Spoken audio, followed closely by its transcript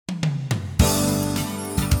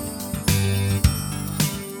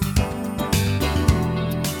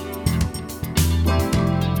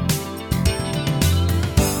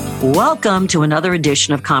Welcome to another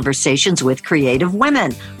edition of Conversations with Creative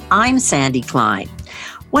Women. I'm Sandy Klein.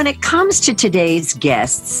 When it comes to today's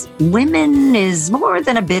guests, women is more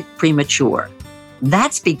than a bit premature.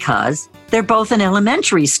 That's because they're both in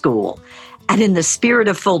elementary school. And in the spirit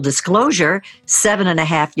of full disclosure,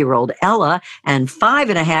 7.5-year-old Ella and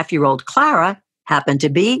 5.5-year-old Clara happen to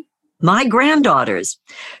be my granddaughters.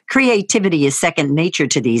 Creativity is second nature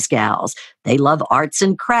to these gals. They love arts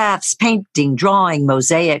and crafts, painting, drawing,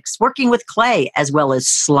 mosaics, working with clay, as well as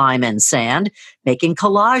slime and sand, making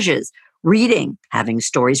collages, reading, having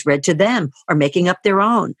stories read to them, or making up their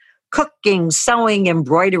own, cooking, sewing,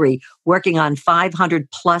 embroidery, working on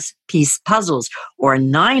 500-plus piece puzzles or a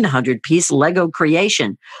 900-piece Lego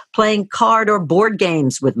creation, playing card or board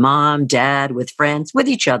games with mom, dad, with friends, with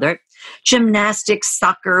each other, gymnastics,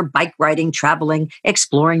 soccer, bike riding, traveling,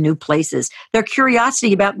 exploring new places. Their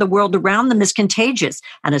curiosity about the world around them is contagious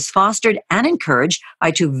and is fostered and encouraged by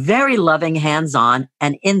two very loving, hands-on,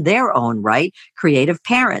 and in their own right, creative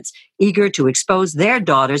parents, eager to expose their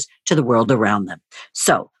daughters to the world around them.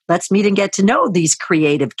 So let's meet and get to know these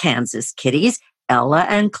creative Kansas kitties, Ella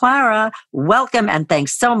and Clara. Welcome and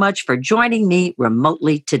thanks so much for joining me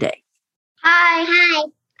remotely today. Hi.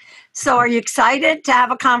 So are you excited to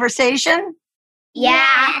have a conversation?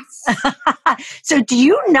 Yes. So do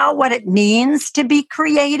you know what it means to be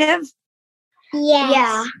creative? Yes.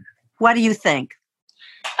 Yeah. What do you think?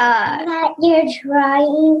 That you're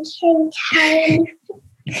trying to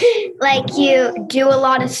like you do a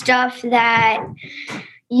lot of stuff that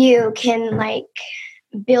you can like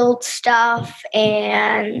build stuff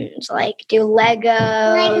and like do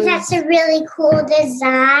Legos. Like that's a really cool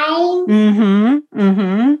design.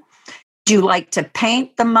 Do you like to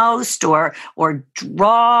paint the most or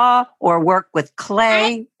draw or work with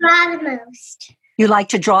clay? I draw the most. You like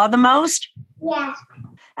to draw the most? Yeah.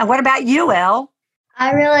 And what about you, Elle?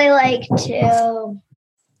 I really like to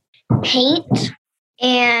paint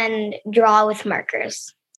and draw with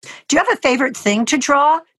markers. Do you have a favorite thing to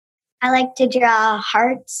draw? I like to draw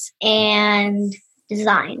hearts and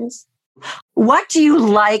designs. What do you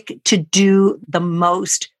like to do the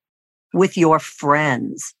most with your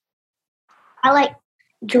friends? I like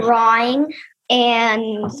drawing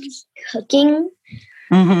and cooking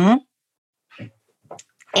and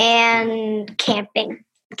camping.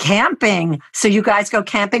 Camping. So you guys go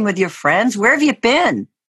camping with your friends? Where have you been?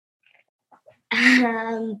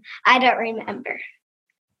 I don't remember.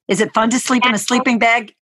 Is it fun to sleep in a sleeping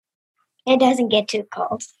bag? It doesn't get too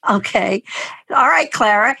cold. Okay. All right,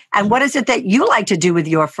 Clara. And what is it that you like to do with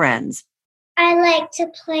your friends? I like to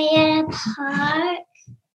play at a park.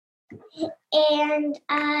 And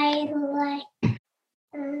I like...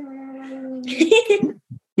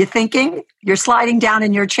 You thinking? You're sliding down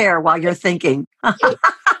in your chair while you're thinking. Well,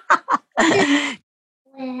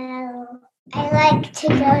 I like to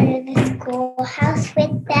go to the schoolhouse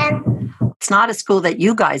with them. It's not a school that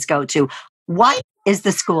you guys go to. What is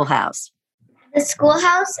the schoolhouse? The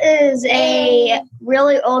schoolhouse is a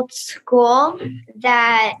really old school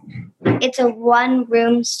that it's a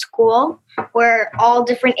one-room school where all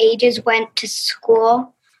different ages went to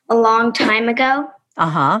school a long time ago.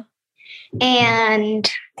 Uh-huh. And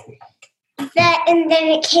then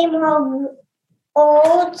it came all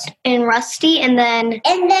old and rusty, and then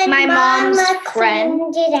my mom's friend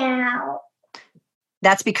cleaned it out.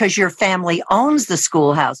 That's because your family owns the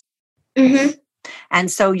schoolhouse. Mm-hmm. And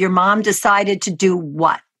so your mom decided to do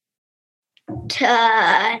what?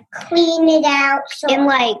 To clean it out and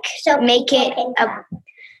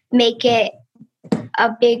make it a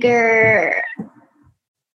bigger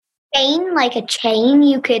chain, like a chain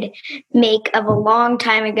you could make of a long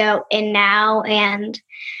time ago and now, and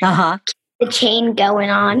keep the chain going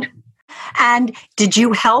on. And did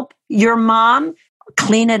you help your mom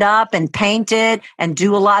clean it up and paint it and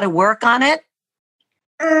do a lot of work on it?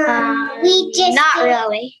 We just not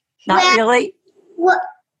really. Not really?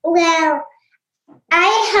 Well,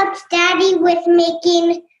 I helped Daddy with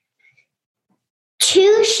making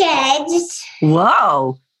 2 sheds.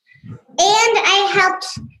 Whoa. And I helped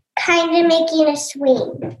kind of making a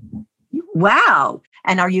swing. Wow.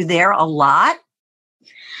 And are you there a lot?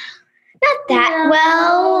 Not that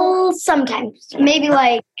well, sometimes. Maybe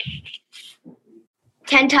like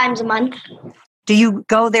 10 times a month. Do you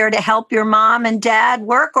go there to help your mom and dad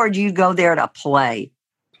work, or do you go there to play?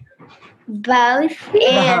 Both.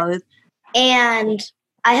 And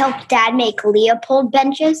I helped Dad make Leopold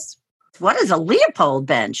benches. What is a Leopold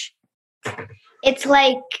bench? It's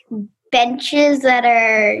like benches that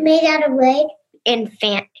are made out of wood and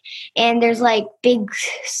there's like big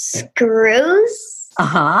screws.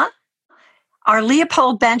 Uh-huh. Are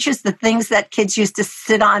Leopold benches the things that kids used to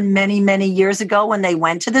sit on many, many years ago when they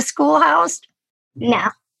went to the schoolhouse? No.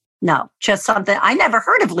 No, just something. I never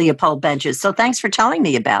heard of Leopold benches. So thanks for telling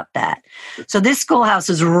me about that. So this schoolhouse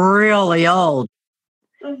is really old.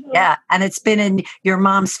 Mm-hmm. Yeah. And it's been in your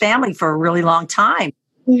mom's family for a really long time.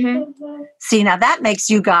 Mm-hmm. See, now that makes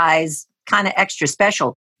you guys kind of extra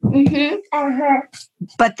special. Mm-hmm. Uh-huh.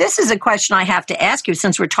 But this is a question I have to ask you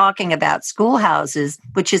since we're talking about schoolhouses,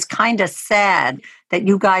 which is kind of sad that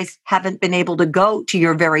you guys haven't been able to go to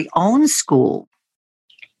your very own school.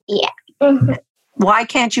 Yeah. Mm-hmm. Why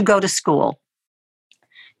can't you go to school?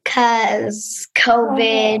 Because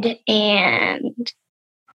COVID and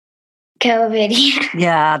COVID. Yeah.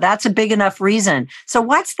 Yeah, that's a big enough reason. So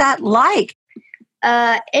what's that like?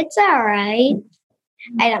 It's all right.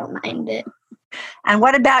 I don't mind it. And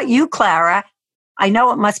what about you, Clara? I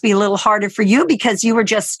know it must be a little harder for you because you were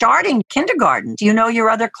just starting kindergarten. Do you know your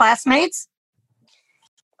other classmates?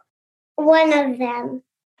 One of them.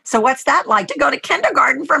 So what's that like to go to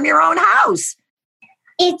kindergarten from your own house?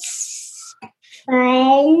 It's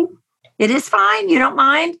fine. It is fine? You don't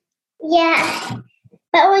mind? Yeah.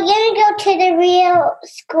 But we're going to go to the real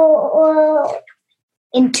school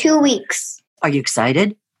in 2 weeks. Are you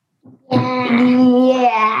excited?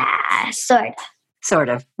 Yeah, sort of. Sort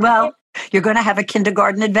of. Well, you're going to have a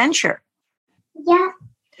kindergarten adventure. Yeah.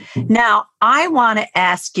 Now, I want to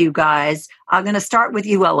ask you guys, I'm going to start with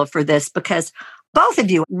you, Ella, for this because both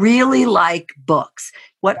of you really like books.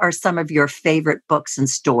 What are some of your favorite books and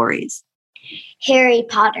stories? Harry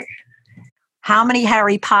Potter. How many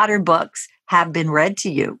Harry Potter books have been read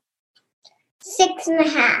to you?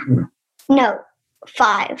 6.5. No,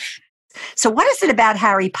 5. So what is it about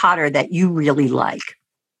Harry Potter that you really like?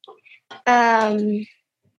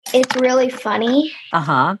 It's really funny.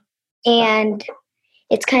 Uh-huh. And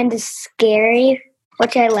it's kind of scary,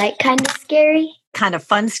 which I like kind of scary. Kind of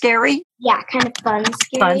fun, scary? Yeah, kind of fun,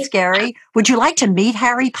 scary. Fun, scary. Would you like to meet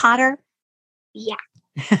Harry Potter? Yeah.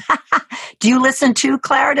 Do you listen to,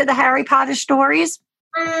 Clara, to the Harry Potter stories?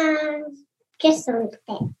 Just a little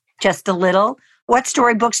bit. Just a little? What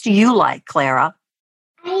storybooks do you like, Clara?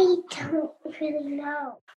 I don't really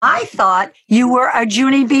know. I thought you were a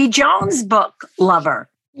Junie B. Jones book lover.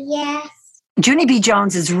 Yes. Junie B.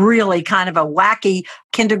 Jones is really kind of a wacky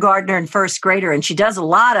kindergartner and first grader, and she does a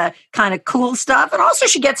lot of kind of cool stuff, and also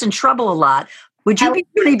she gets in trouble a lot. Would you be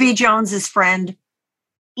Junie B. Jones's friend?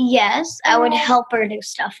 Yes, I would help her do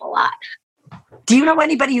stuff a lot. Do you know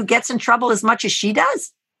anybody who gets in trouble as much as she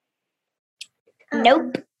does?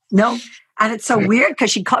 Nope. No. And it's so weird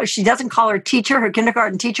because she doesn't call her teacher, her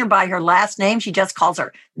kindergarten teacher, by her last name. She just calls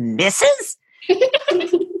her Mrs.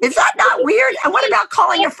 Is that not weird? And what about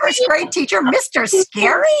calling your first grade teacher Mr.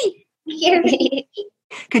 Scary?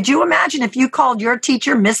 Could you imagine if you called your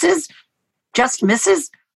teacher Mrs.? Just Mrs.?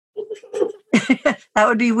 That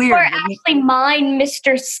would be weird. Or actually mine,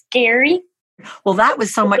 Mr. Scary. Well, that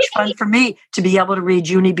was so much fun for me to be able to read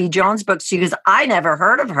Junie B. Jones books because I never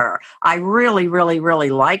heard of her. I really, really,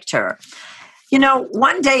 really liked her. You know,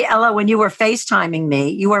 one day, Ella, when you were FaceTiming me,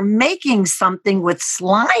 you were making something with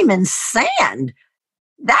slime and sand.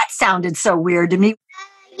 That sounded so weird to me.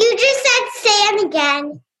 You just said sand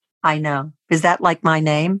again. I know. Is that like my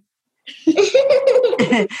name?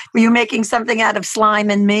 Were you making something out of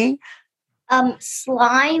slime and me?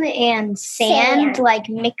 Slime and sand like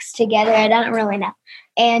mixed together. I don't really know.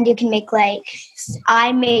 And you can make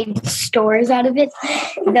I made stores out of it.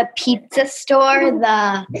 The pizza store,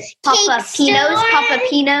 the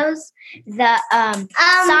Papapinos, the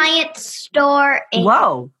science store. And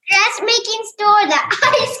whoa. Dressmaking store, the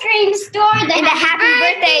ice cream store, and the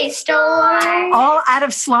happy birthday store. All out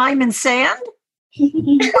of slime and sand?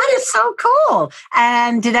 That is so cool.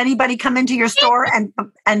 And did anybody come into your store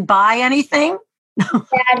and buy anything?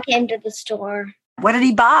 Dad came to the store. What did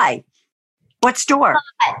he buy? What store?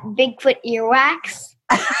 Bigfoot earwax.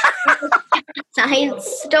 Science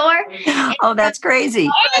store. Oh, that's crazy.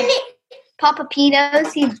 And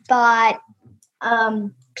Papapinos, he bought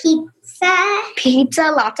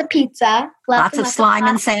pizza, lots of pizza. Lots of slime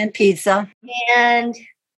and sand pizza. And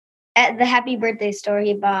at the happy birthday store,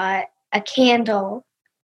 he bought a candle.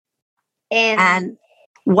 And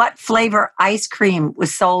what flavor ice cream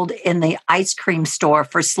was sold in the ice cream store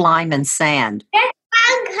for slime and sand? Just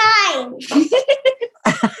one kind.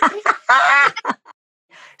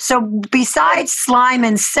 So besides slime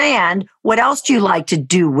and sand, what else do you like to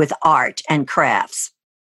do with art and crafts?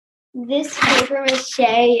 This paper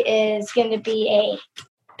mache is going to be a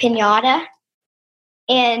piñata.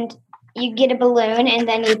 And you get a balloon and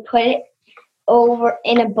then you put it over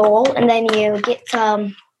in a bowl, and then you get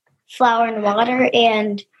some flour and water,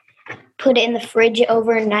 and put it in the fridge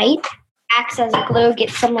overnight, acts as a glue, get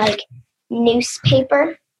some like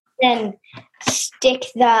newspaper, then stick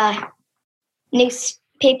the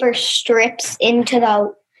newspaper strips into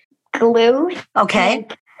the glue. Okay.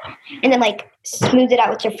 And then like smooth it out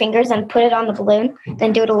with your fingers and put it on the balloon.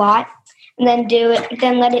 Then do it a lot. And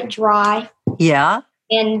then let it dry. Yeah.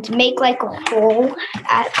 And make like a hole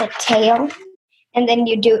at the tail. And then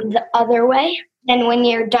you do it the other way. And when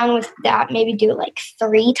you're done with that, maybe do it like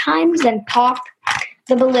 3 times and pop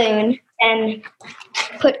the balloon and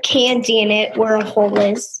put candy in it where a hole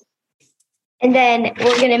is. And then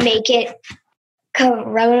we're going to make it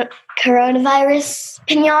coronavirus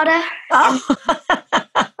pinata. Oh,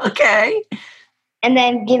 okay. And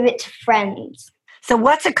then give it to friends. So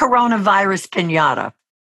what's a coronavirus pinata?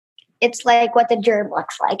 It's like what the germ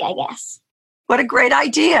looks like, I guess. What a great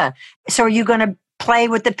idea. So are you going to play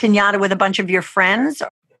with the pinata with a bunch of your friends?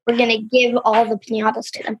 We're going to give all the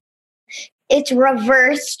pinatas to them. It's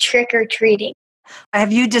reverse trick-or-treating.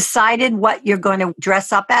 Have you decided what you're going to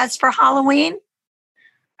dress up as for Halloween?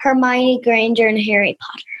 Hermione Granger and Harry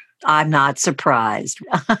Potter. I'm not surprised.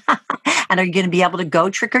 And are you going to be able to go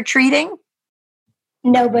trick-or-treating?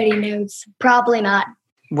 Nobody knows. Probably not.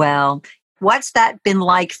 Well, what's that been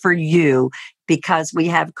like for you because we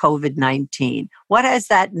have COVID-19? What has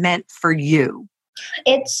that meant for you?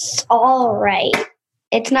 It's all right.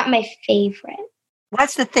 It's not my favorite.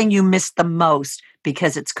 What's the thing you miss the most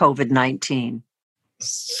because it's COVID-19?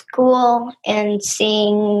 School and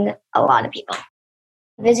seeing a lot of people.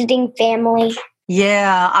 Visiting family.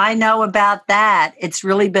 Yeah, I know about that. It's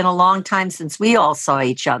really been a long time since we all saw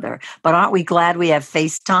each other. But aren't we glad we have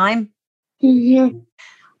FaceTime? Mm-hmm.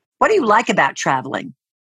 What do you like about traveling?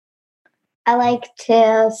 I like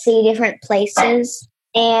to see different places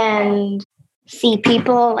and see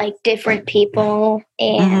people, like different people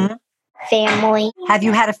and family. Have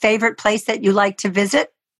you had a favorite place that you like to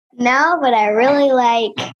visit? No, but I really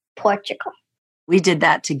like Portugal. We did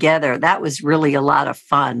that together. That was really a lot of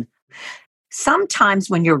fun. Sometimes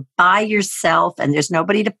when you're by yourself and there's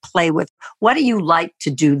nobody to play with, what do you like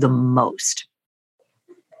to do the most?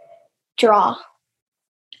 Draw.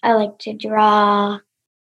 I like to draw.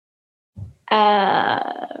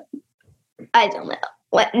 I don't know.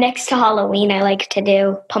 What next to Halloween I like to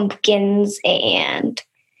do pumpkins and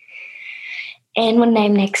when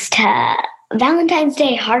I'm next to Valentine's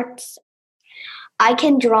Day, hearts. I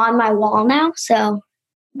can draw on my wall now, so.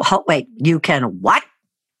 Oh, wait, you can what?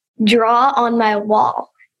 Draw on my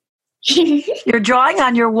wall. You're drawing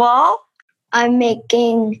on your wall? I'm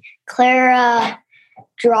making Clara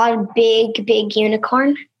draw a big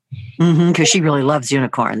unicorn. Because she really loves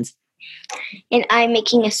unicorns. And I'm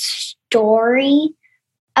making a story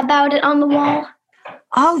about it on the wall.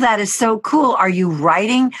 Oh, that is so cool. Are you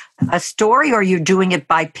writing a story or are you doing it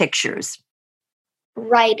by pictures?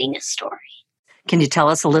 Writing a story. Can you tell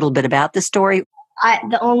us a little bit about the story?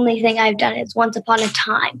 The only thing I've done is Once Upon a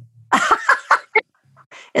Time.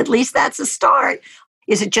 At least that's a start.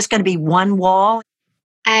 Is it just going to be one wall?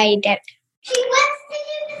 I don't. She wants to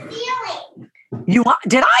do the ceiling.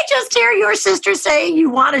 Did I just hear your sister say you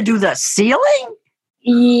want to do the ceiling?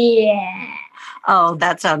 Yeah. Oh,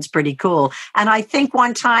 that sounds pretty cool. And I think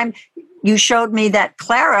one time you showed me that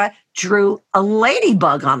Clara drew a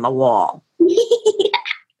ladybug on the wall.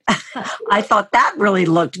 I thought that really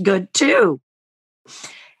looked good too.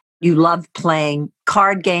 You love playing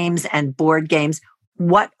card games and board games.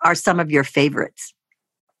 What are some of your favorites?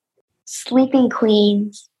 Sleeping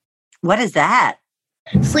Queens. What is that?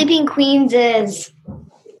 Sleeping Queens is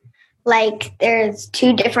like there's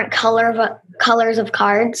 2 different colors of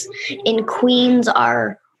cards, and queens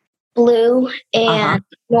are blue, and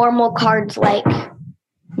normal cards like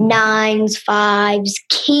 9s, 5s,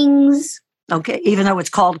 kings. Okay, even though it's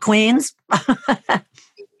called Queens?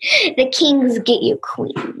 The kings get you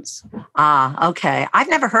queens. Ah, okay. I've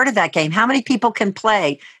never heard of that game. How many people can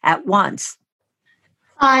play at once?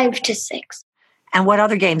 5 to 6. And what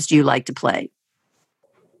other games do you like to play?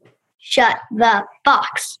 Shut the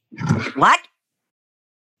box. What?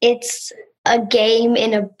 It's a game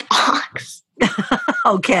in a box.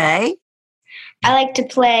 Okay. I like to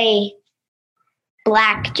play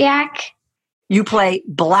blackjack. You play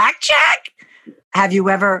blackjack? Have you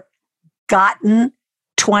ever gotten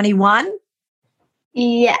 21?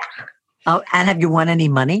 Yeah. Oh, and have you won any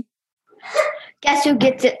money? Guess who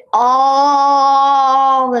gets it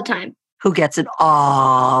all the time? Who gets it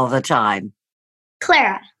all the time?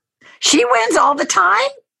 Clara. She wins all the time?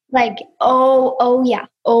 Like, oh yeah.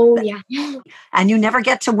 And you never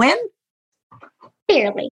get to win?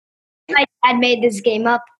 Barely. My dad made this game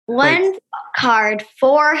up. One card,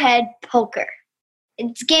 4-head poker.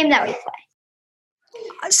 It's a game that we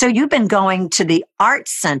play. So you've been going to the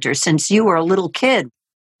Arts Center since you were a little kid.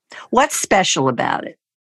 What's special about it?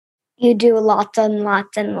 You do lots and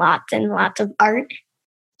lots and lots and lots of art.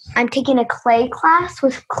 I'm taking a clay class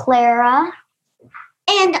with Clara.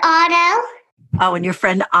 And Otto. Oh, and your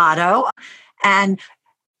friend Otto. And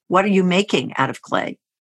what are you making out of clay?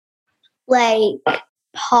 Like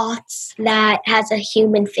pots that has a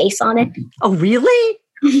human face on it. Oh, really?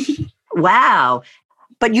 Wow.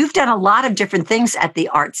 But you've done a lot of different things at the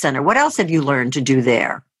Art Center. What else have you learned to do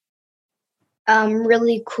there?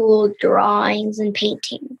 Really cool drawings and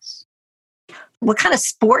paintings. What kind of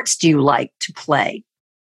sports do you like to play?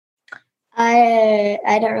 I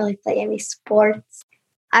don't really play any sports.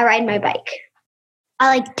 I ride my bike.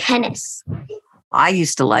 I like tennis. I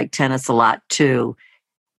used to like tennis a lot too.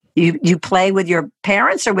 You play with your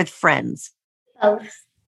parents or with friends? Both.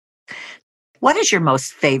 What is your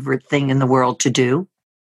most favorite thing in the world to do?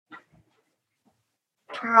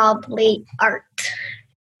 Probably art.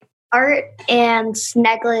 Art and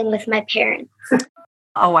snuggling with my parents.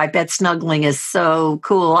 Oh, I bet snuggling is so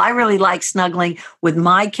cool. I really like snuggling with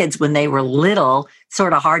my kids when they were little.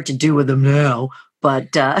 Sort of hard to do with them now,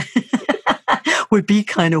 but would be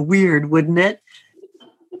kind of weird, wouldn't it?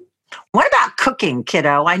 What about cooking,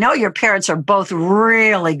 kiddo? I know your parents are both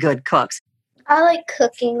really good cooks. I like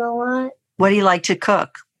cooking a lot. What do you like to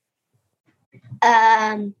cook?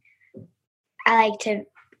 I like to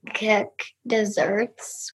cook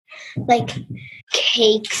desserts, like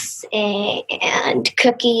cakes and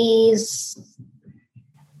cookies,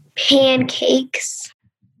 pancakes.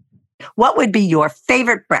 What would be your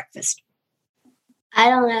favorite breakfast? I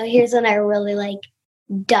don't know. Here's one I really like.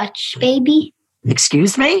 Dutch baby.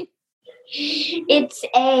 Excuse me? It's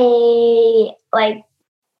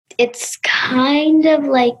it's kind of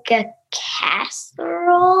like a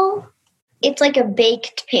casserole. It's like a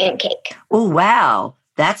baked pancake. Oh, wow.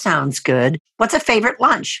 That sounds good. What's a favorite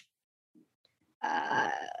lunch?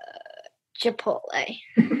 Chipotle.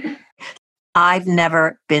 I've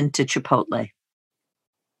never been to Chipotle.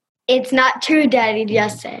 It's not true, Daddy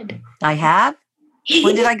just said. I have?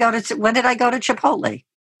 When did I go to Chipotle?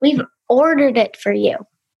 We've ordered it for you.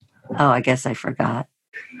 Oh, I guess I forgot.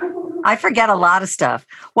 I forget a lot of stuff.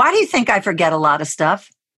 Why do you think I forget a lot of stuff?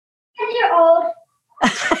 Because you're old.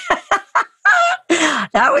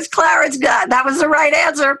 That was Clara's gut. That was the right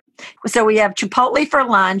answer. So we have Chipotle for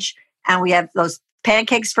lunch and we have those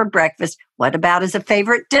pancakes for breakfast. What about as a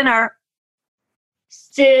favorite dinner?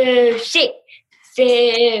 Sushi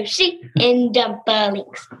and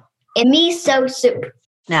dumplings and miso soup.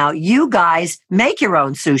 Now, you guys make your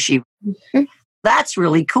own sushi. Mm-hmm. That's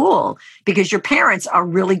really cool because your parents are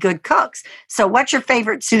really good cooks. So what's your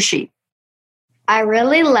favorite sushi? I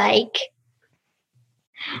really like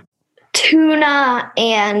tuna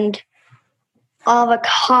and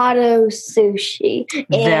avocado sushi.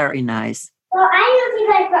 Very nice. Well, I don't think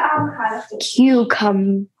I put avocado.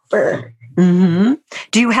 Cucumber. Mm-hmm.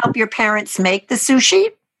 Do you help your parents make the sushi?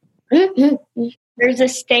 Mm-hmm. There's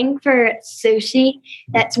this thing for sushi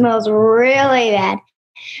that smells really bad,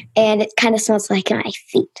 and it kind of smells like my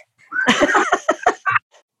feet.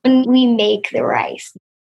 When we make the rice,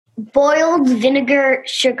 boiled vinegar,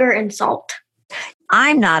 sugar, and salt.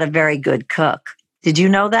 I'm not a very good cook. Did you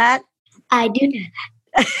know that? I do know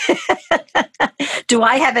that. Do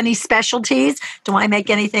I have any specialties? Do I make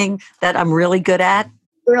anything that I'm really good at?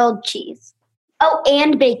 Grilled cheese. Oh,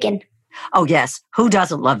 and bacon. Oh, yes. Who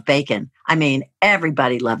doesn't love bacon? I mean,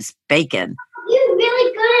 everybody loves bacon. You're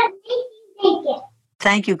really good at making bacon.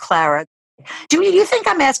 Thank you, Clara. Do you think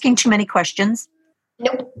I'm asking too many questions?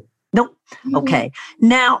 Nope. Nope. Okay.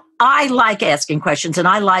 Now, I like asking questions and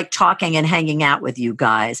I like talking and hanging out with you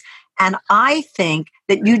guys. And I think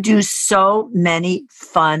that you do so many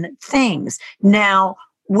fun things. Now,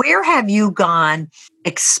 where have you gone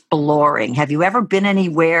exploring? Have you ever been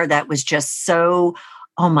anywhere that was just so,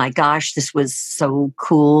 oh my gosh, this was so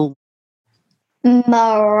cool?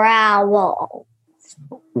 Morels.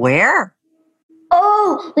 Where?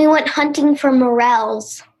 Oh, we went hunting for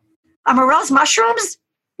morels. Morels mushrooms?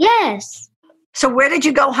 Yes. So where did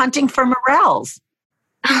you go hunting for morels?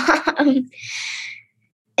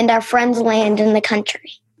 And our friends' land in the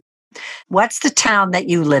country. What's the town that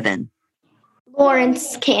you live in?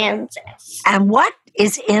 Lawrence, Kansas. And what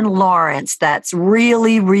is in Lawrence that's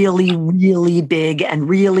really, really, really big and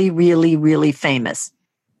really, really, really famous?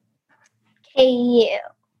 KU.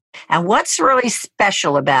 And what's really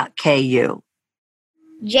special about KU?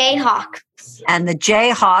 Jayhawks. And the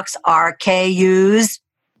Jayhawks are KU's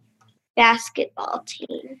Basketball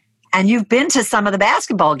team. And you've been to some of the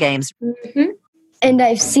basketball games. Mm-hmm. And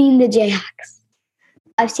I've seen the Jayhawks.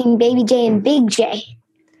 I've seen Baby J and Big J,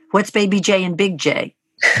 What's Baby J and Big J?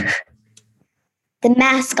 the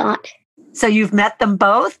mascot. So you've met them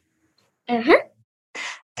both? Uh-huh.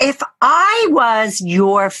 If I was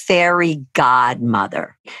your fairy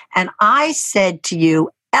godmother and I said to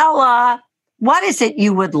you, Ella, what is it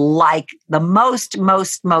you would like the most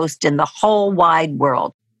in the whole wide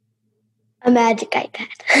world? A magic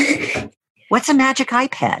iPad. What's a magic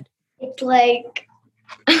iPad? It's like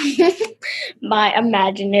my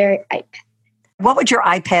imaginary iPad. What would your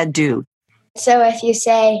iPad do? So if you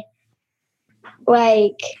say,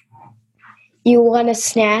 like, you want a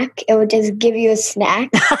snack, it would just give you a snack.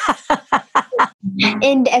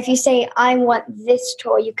 And if you say, I want this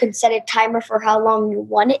toy, you can set a timer for how long you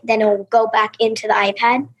want it. Then it will go back into the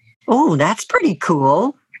iPad. Oh, that's pretty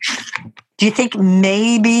cool. Do you think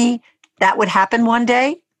maybe that would happen one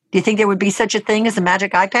day? Do you think there would be such a thing as a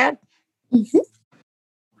magic iPad? Mm-hmm.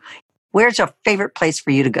 Where's your favorite place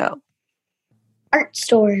for you to go? Art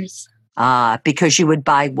stores. Because you would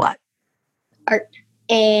buy what? Art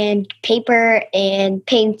and paper and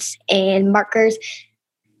paints and markers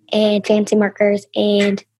and fancy markers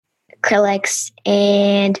and acrylics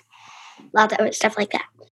and lots of other stuff like that.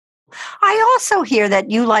 I also hear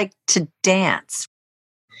that you like to dance.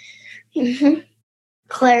 Mm-hmm.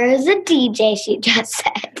 Clara's a DJ, she just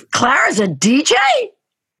said. Clara's a DJ?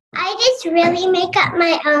 I just really make up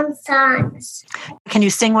my own songs. Can you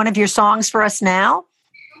sing one of your songs for us now?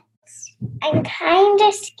 I'm kind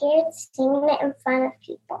of scared singing it in front of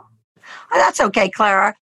people. Oh, that's okay,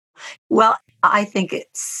 Clara. Well, I think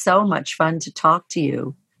it's so much fun to talk to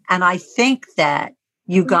you. And I think that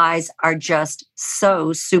you guys are just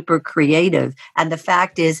so super creative. And the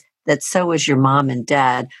fact is that so is your mom and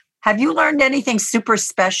dad. Have you learned anything super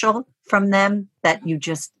special from them that you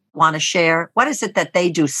just want to share? What is it that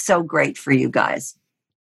they do so great for you guys?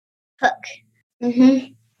 Cook.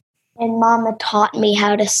 Mm-hmm. And Mama taught me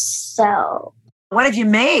how to sew. What have you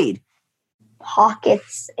made?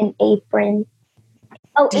 Pockets, an apron.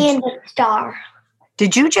 Oh, and a star.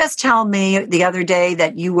 Did you just tell me the other day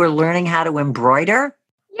that you were learning how to embroider?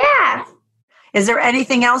 Yeah. Is there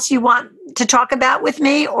anything else you want to talk about with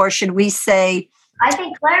me? Or should we say... I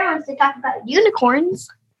think Clara wants to talk about unicorns.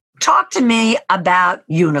 Talk to me about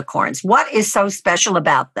unicorns. What is so special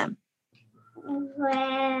about them?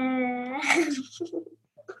 Well,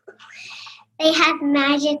 they have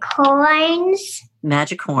magic horns.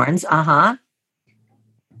 Magic horns, uh-huh.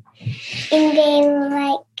 And they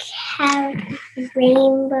have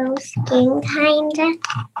rainbow skin, kind of.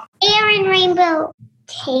 And rainbow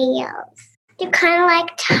tails. They're kind of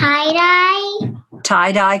like tie-dye.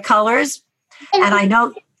 Tie-dye colors. And I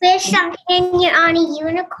know... There's something and you're on a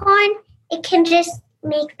unicorn, it can just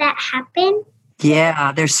make that happen.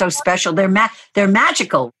 Yeah, they're so special. They're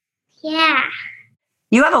magical. Yeah.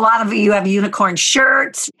 You have unicorn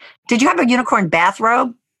shirts. Did you have a unicorn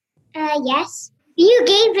bathrobe? Yes. You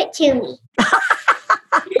gave it to me.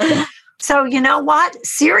 So you know what?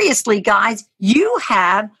 Seriously, guys, you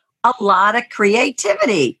have a lot of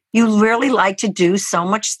creativity. You really like to do so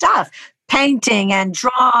much stuff. Painting and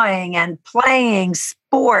drawing and playing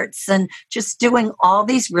sports and just doing all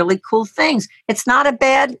these really cool things. It's not a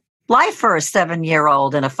bad life for a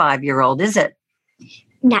 7-year-old and a 5-year-old, is it?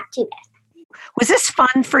 Not too bad. Was this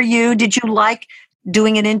fun for you? Did you like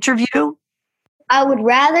doing an interview? I would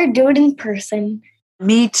rather do it in person.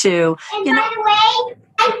 Me too. And by the way,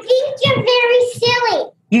 I think you're very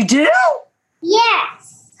silly. You do?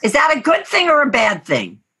 Yes. Is that a good thing or a bad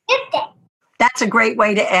thing? Good thing. That's a great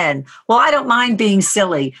way to end. Well, I don't mind being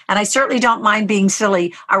silly, and I certainly don't mind being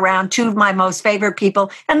silly around two of my most favorite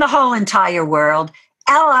people in the whole entire world,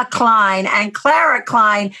 Ella Klein and Clara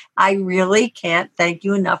Klein. I really can't thank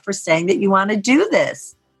you enough for saying that you want to do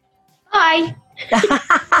this. Bye.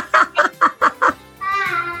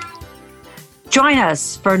 Join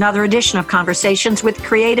us for another edition of Conversations with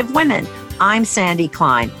Creative Women. I'm Sandy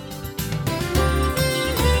Klein.